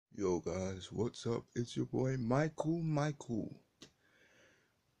Yo guys, what's up? It's your boy Michael.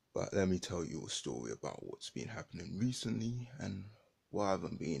 But let me tell you a story about what's been happening recently and why I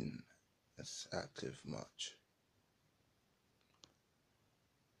haven't been as active much.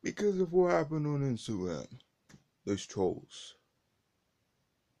 Because of what happened on Instagram. Those trolls.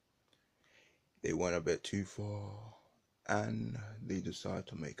 They went a bit too far and they decided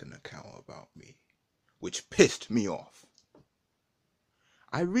to make an account about me, which pissed me off.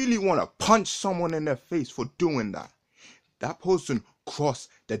 I really want to punch someone in their face for doing that. That person crossed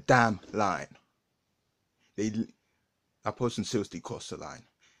the damn line. That person seriously crossed the line.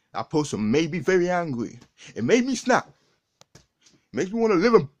 That person made me very angry. It made me snap. It makes me want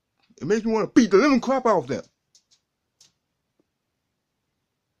to beat the living crap out of them.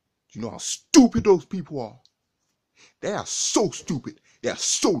 Do you know how stupid those people are? They are so stupid. They are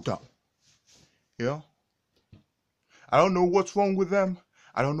so dumb. Yeah? I don't know what's wrong with them.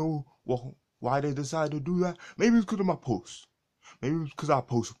 I don't know why they decided to do that. Maybe it's because of my posts. Maybe it's because I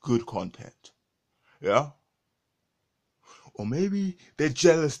post good content. Yeah? Or maybe they're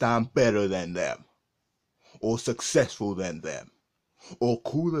jealous that I'm better than them. Or successful than them. Or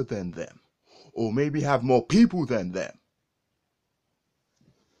cooler than them. Or maybe have more people than them.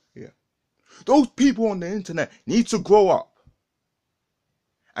 Yeah. Those people on the internet need to grow up.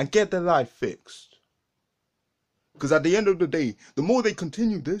 And get their life fixed. Because at the end of the day, the more they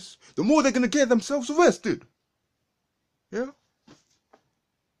continue this, the more they're going to get themselves arrested. Yeah?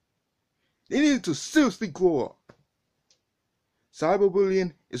 They need to seriously grow up.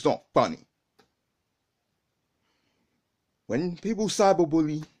 Cyberbullying is not funny. When people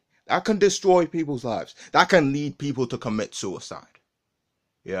cyberbully, that can destroy people's lives. That can lead people to commit suicide.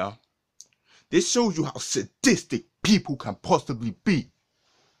 Yeah? This shows you how sadistic people can possibly be.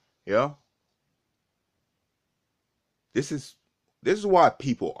 Yeah? This is why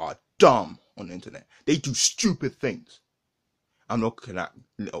people are dumb on the internet. They do stupid things. I'm looking at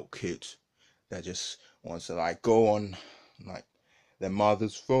little kids that just wants to go on their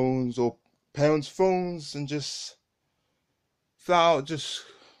mother's phones or parents' phones and just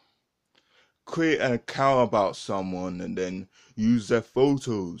create an account about someone and then use their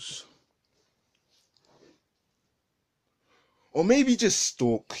photos. Or maybe just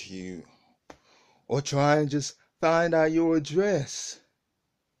stalk you. Or try and just find out your address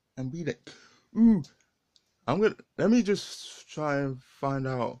and be like, ooh, let me just try and find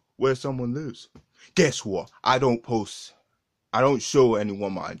out where someone lives. Guess what? I don't show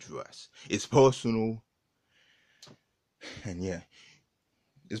anyone my address. It's personal. And yeah,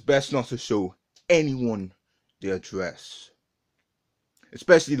 it's best not to show anyone the address.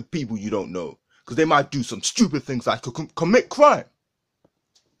 Especially the people you don't know. Because they might do some stupid things like commit crime.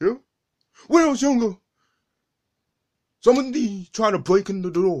 Yeah? When I was younger, somebody tried to break into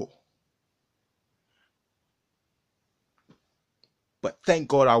the door. But thank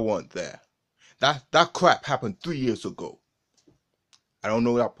God I wasn't there. That crap happened 3 years ago. I don't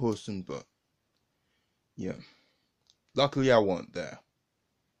know that person, but yeah. Luckily I wasn't there.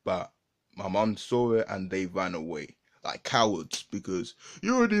 But my mom saw it and they ran away. Like cowards, because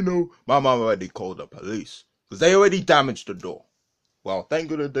you already know my mom already called the police. Because they already damaged the door. Well, thank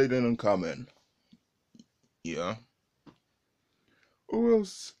God they didn't come in. Yeah. Or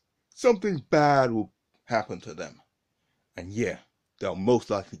else something bad will happen to them. And yeah, they'll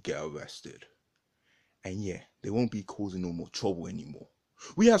most likely get arrested. And yeah, they won't be causing no more trouble anymore.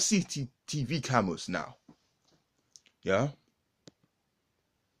 We have CCTV cameras now. Yeah?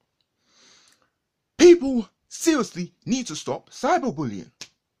 People seriously need to stop cyberbullying.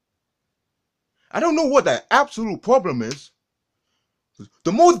 I don't know what the absolute problem is.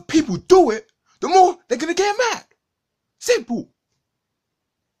 The more people do it, the more they're going to get mad. Simple.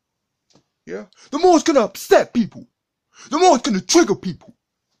 Yeah? The more it's going to upset people. The more it's going to trigger people.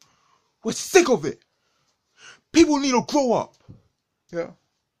 We're sick of it. People need to grow up. Yeah?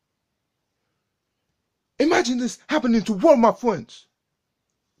 Imagine this happening to one of my friends.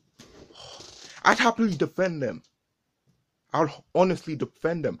 I'd happily defend them. I'd honestly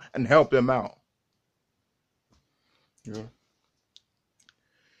defend them and help them out. Yeah.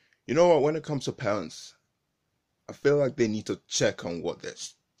 You know what? When it comes to parents, I feel like they need to check on what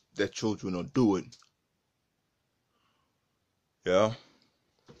their children are doing. Yeah?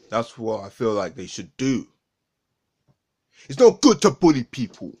 That's what I feel like they should do. It's not good to bully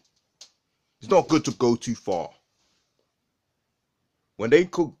people. It's not good to go too far. When they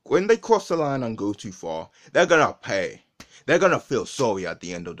cross the line and go too far, they're gonna pay. They're gonna feel sorry at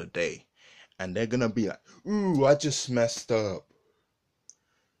the end of the day. And they're gonna be like, ooh, I just messed up.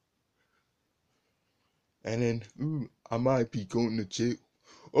 And then, ooh, I might be going to jail.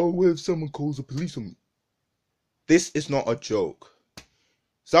 Oh, what if someone calls the police on me? This is not a joke.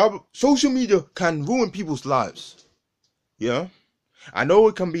 Social media can ruin people's lives. Yeah? I know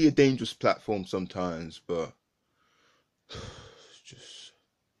it can be a dangerous platform sometimes, but just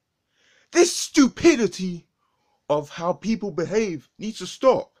this stupidity of how people behave needs to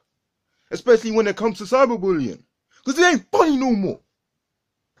stop. Especially when it comes to cyberbullying. Because it ain't funny no more.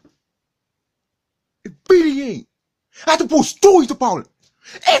 It really ain't. I had to post stories about it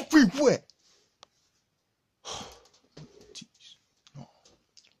everywhere. Jeez. No.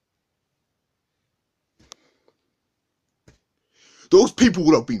 Those people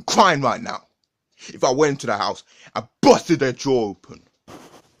would have been crying right now if I went into the house and busted their jaw open.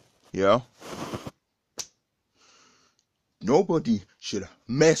 Yeah? Nobody should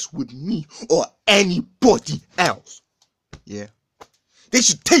mess with me or anybody else. Yeah? They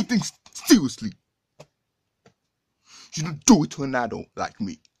should take things seriously. You shouldn't do it to an adult like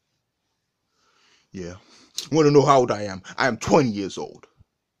me. Yeah? You want to know how old I am? I am 20 years old.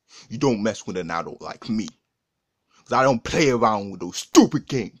 You don't mess with an adult like me. Because I don't play around with those stupid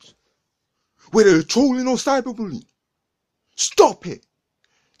games. Whether they're trolling or cyberbullying. Stop it.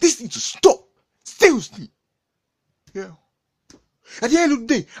 This needs to stop. Seriously. Yeah. At the end of the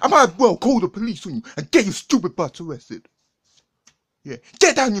day, I might as well call the police on you and get your stupid butts arrested. Yeah.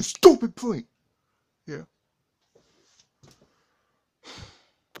 Get down your stupid point. Yeah.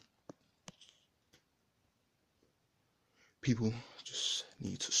 People just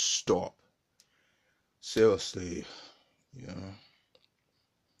need to stop. Seriously. Yeah.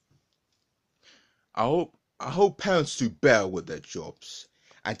 I hope parents do better with their jobs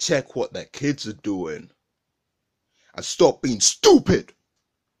and check what their kids are doing and stop being stupid.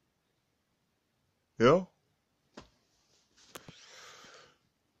 Yeah?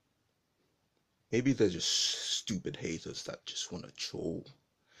 Maybe they're just stupid haters that just want to troll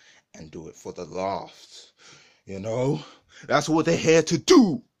and do it for the laughs. You know? That's what they're here to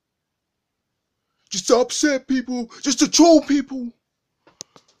do. Just to upset people, just to troll people.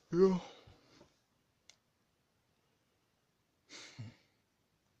 Yeah.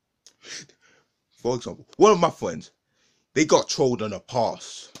 For example, one of my friends, they got trolled in the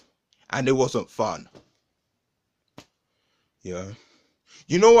past and it wasn't fun. Yeah.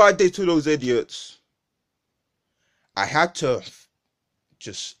 You know what I did to those idiots? I had to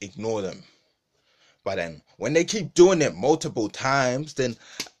just ignore them. But then when they keep doing it multiple times, then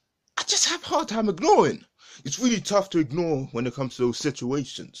I just have a hard time ignoring. It's really tough to ignore when it comes to those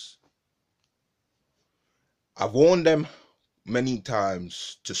situations. I've warned them many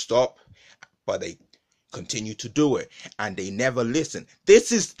times to stop, but they continue to do it and they never listen.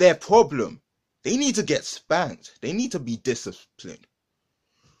 This is their problem. They need to get spanked. They need to be disciplined.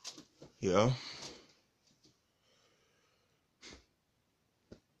 Yeah.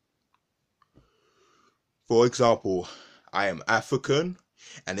 For example, I am African,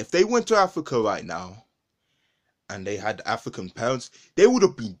 and if they went to Africa right now and they had African parents, they would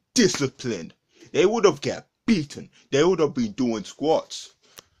have been disciplined. They would have get beaten. They would have been doing squats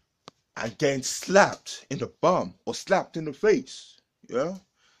and getting slapped in the bum or slapped in the face. Yeah,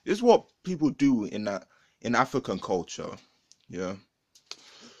 this is what people do in African culture. Yeah.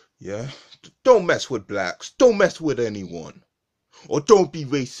 Yeah. Don't mess with blacks. Don't mess with anyone. Or don't be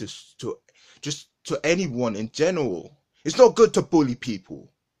racist to anyone in general. It's not good to bully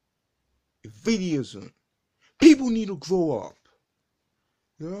people. It really isn't. People need to grow up.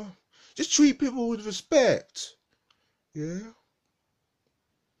 Yeah. Just treat people with respect. Yeah.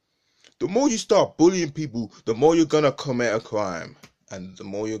 The more you start bullying people, the more you're gonna commit a crime. And the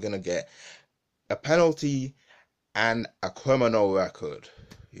more you're gonna get a penalty and a criminal record.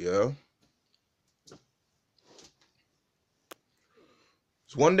 Yeah.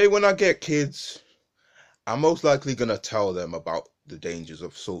 So one day when I get kids, I'm most likely gonna tell them about the dangers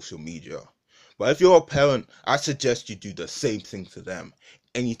of social media. But if you're a parent, I suggest you do the same thing to them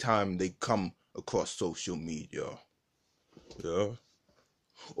anytime they come across social media. Yeah.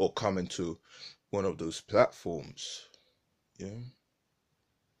 Or come into one of those platforms. Yeah.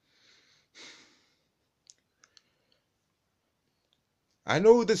 I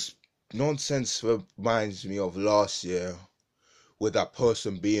know this nonsense reminds me of last year with that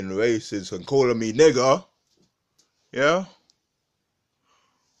person being racist and calling me nigger. Yeah?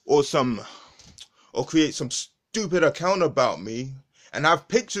 Or create some stupid account about me and have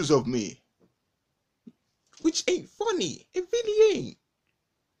pictures of me. Which ain't funny. It really ain't.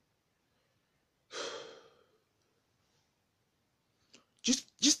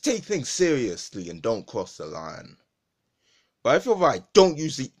 Just take things seriously and don't cross the line. But if you're right,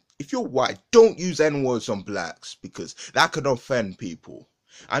 if you're white, don't use N-words on blacks because that could offend people.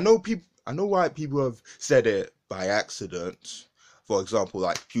 I know why people have said it by accident. For example,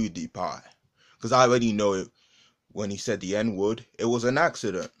 like PewDiePie, because I already know it. When he said the N-word, it was an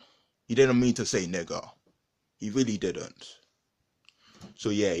accident. He didn't mean to say nigger. He really didn't.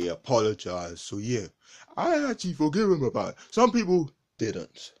 So yeah, he apologized. So yeah, I actually forgive him about it. Some people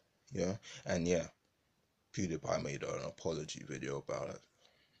didn't. Yeah, and yeah, PewDiePie made an apology video about it,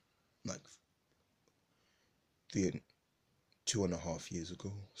 like 2.5 years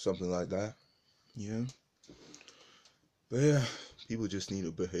ago, something like that. Yeah, but yeah, people just need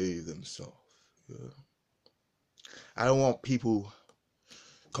to behave themselves. Yeah, I don't want people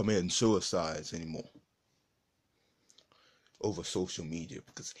committing suicides anymore over social media,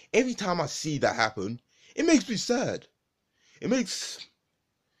 because every time I see that happen, it makes me sad. It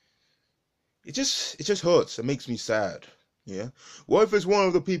just hurts. It makes me sad. Yeah. What if it's one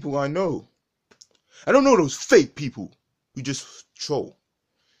of the people I know? I don't know those fake people who just troll.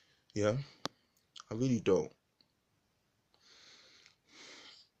 Yeah. I really don't.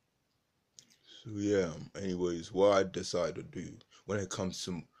 So yeah. Anyways, what I decide to do when it comes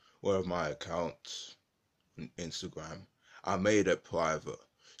to one of my accounts on Instagram, I made it private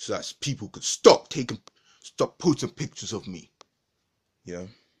so that people could stop posting pictures of me. Yeah.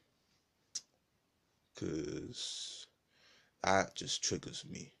 Cause that just triggers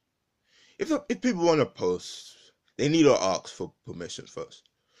me. If people want to post, they need to ask for permission first.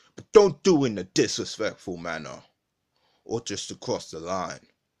 But don't do it in a disrespectful manner or just to cross the line.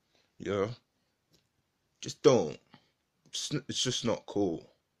 You know? Just don't. It's just not cool.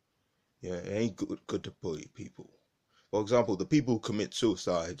 Yeah, it ain't good to bully people. For example, the people who commit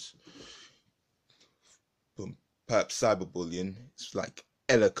suicides from perhaps cyberbullying, it's like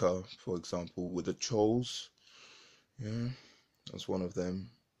Elika, for example, with the trolls. Yeah, that's one of them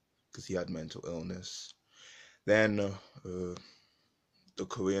because he had mental illness. Then the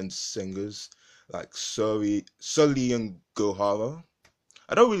Korean singers like Sully and Gohara.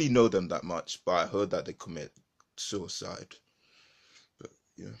 I don't really know them that much, but I heard that they commit suicide. But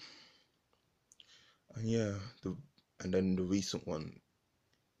yeah, and yeah, and then the recent one,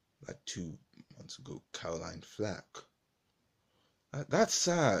 like 2 months ago, Caroline Flack. That's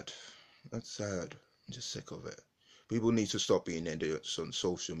sad. That's sad. I'm just sick of it. People need to stop being idiots on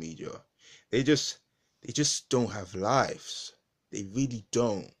social media. They just don't have lives. They really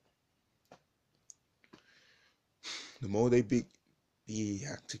don't. The more they be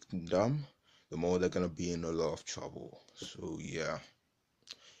acting dumb, the more they're gonna be in a lot of trouble. So yeah,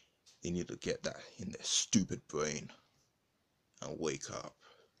 they need to get that in their stupid brain and wake up.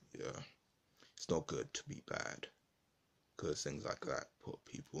 Yeah, it's not good to be bad, because things like that put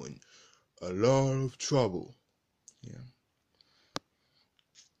people in a lot of trouble. Yeah,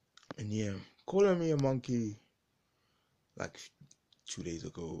 and yeah, calling me a monkey like 2 days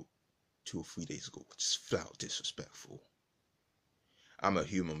ago, 2 or 3 days ago, just flat out disrespectful. I'm a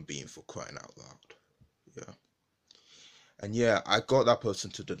human being, for crying out loud. Yeah. And yeah, I got that person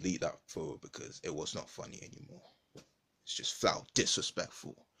to delete that photo because it was not funny anymore. It's just flat out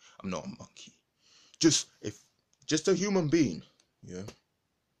disrespectful. I'm not a monkey. Just a human being. Yeah.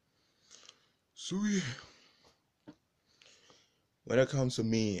 So yeah. When it comes to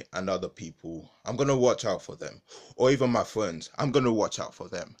me and other people, I'm gonna watch out for them. Or even my friends, I'm gonna watch out for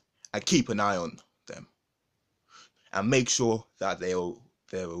them and keep an eye on them. And make sure that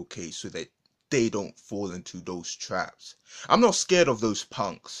they're okay so that they don't fall into those traps. I'm not scared of those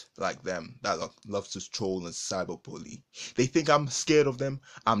punks like them that love to troll and cyberbully. They think I'm scared of them.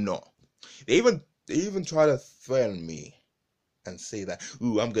 I'm not. They even try to threaten me and say that,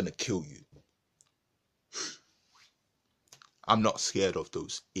 ooh, I'm gonna kill you. I'm not scared of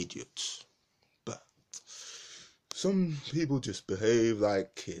those idiots. But some people just behave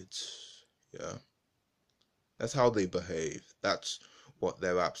like kids. Yeah. That's how they behave. That's what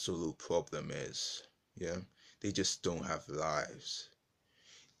their absolute problem is. Yeah. They just don't have lives.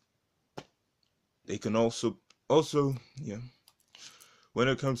 They can also, yeah. When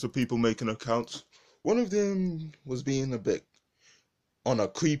it comes to people making accounts, one of them was being a bit on a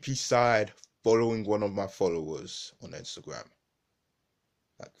creepy side, following one of my followers on Instagram,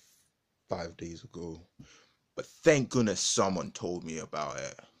 like 5 days ago. But thank goodness someone told me about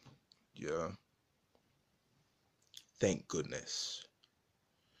it. Yeah. Thank goodness.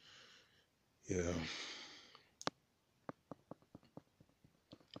 Yeah.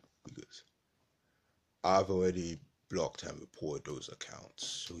 Because I've already blocked and reported those accounts.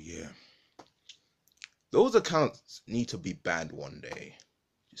 So yeah. Those accounts need to be banned one day.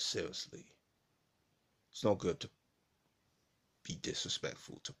 Seriously. It's not good to be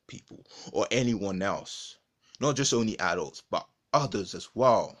disrespectful to people or anyone else. Not just only adults, but others as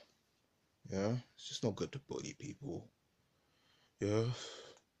well. Yeah, it's just not good to bully people. Yeah.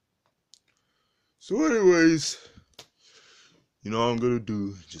 So anyways, you know what I'm gonna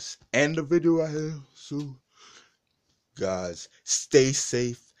do? Just end the video right here. So guys, stay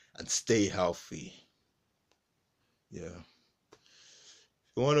safe and stay healthy. Yeah.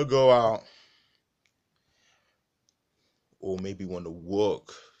 If you wanna go out or maybe wanna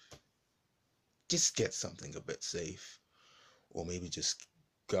work, just get something a bit safe. Or maybe just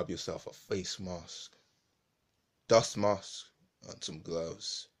grab yourself a face mask, dust mask, and some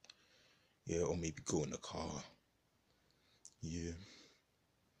gloves. Yeah, or maybe go in the car. Yeah.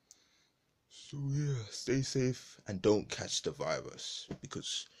 So yeah, stay safe and don't catch the virus,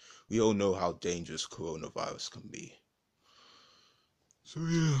 because we all know how dangerous coronavirus can be. So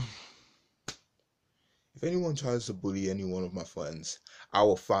yeah, if anyone tries to bully any one of my friends, I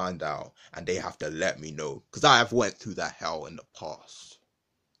will find out and they have to let me know, because I have went through that hell in the past.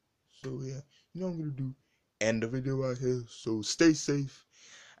 So yeah, you know what I'm gonna do? End the video right here. So stay safe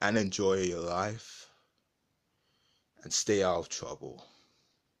and enjoy your life and stay out of trouble.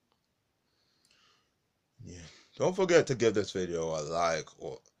 Yeah. Don't forget to give this video a like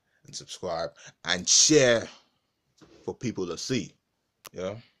and subscribe and share for people to see.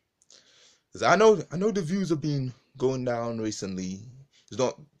 Yeah. Because I know the views have been going down recently. It's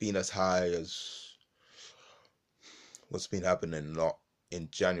not been as high as what's been happening not in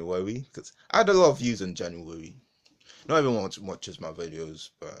January. Because I had a lot of views in January. Not everyone watches my videos,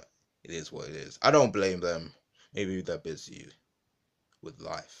 but it is what it is. I don't blame them. Maybe they're busy with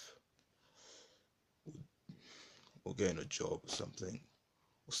life, or getting a job or something,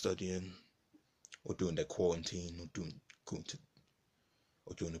 or studying, or doing their quarantine, or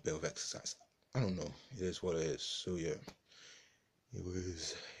doing a bit of exercise. I don't know. It is what it is. So yeah.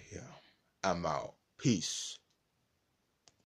 Anyways, yeah. I'm out. Peace.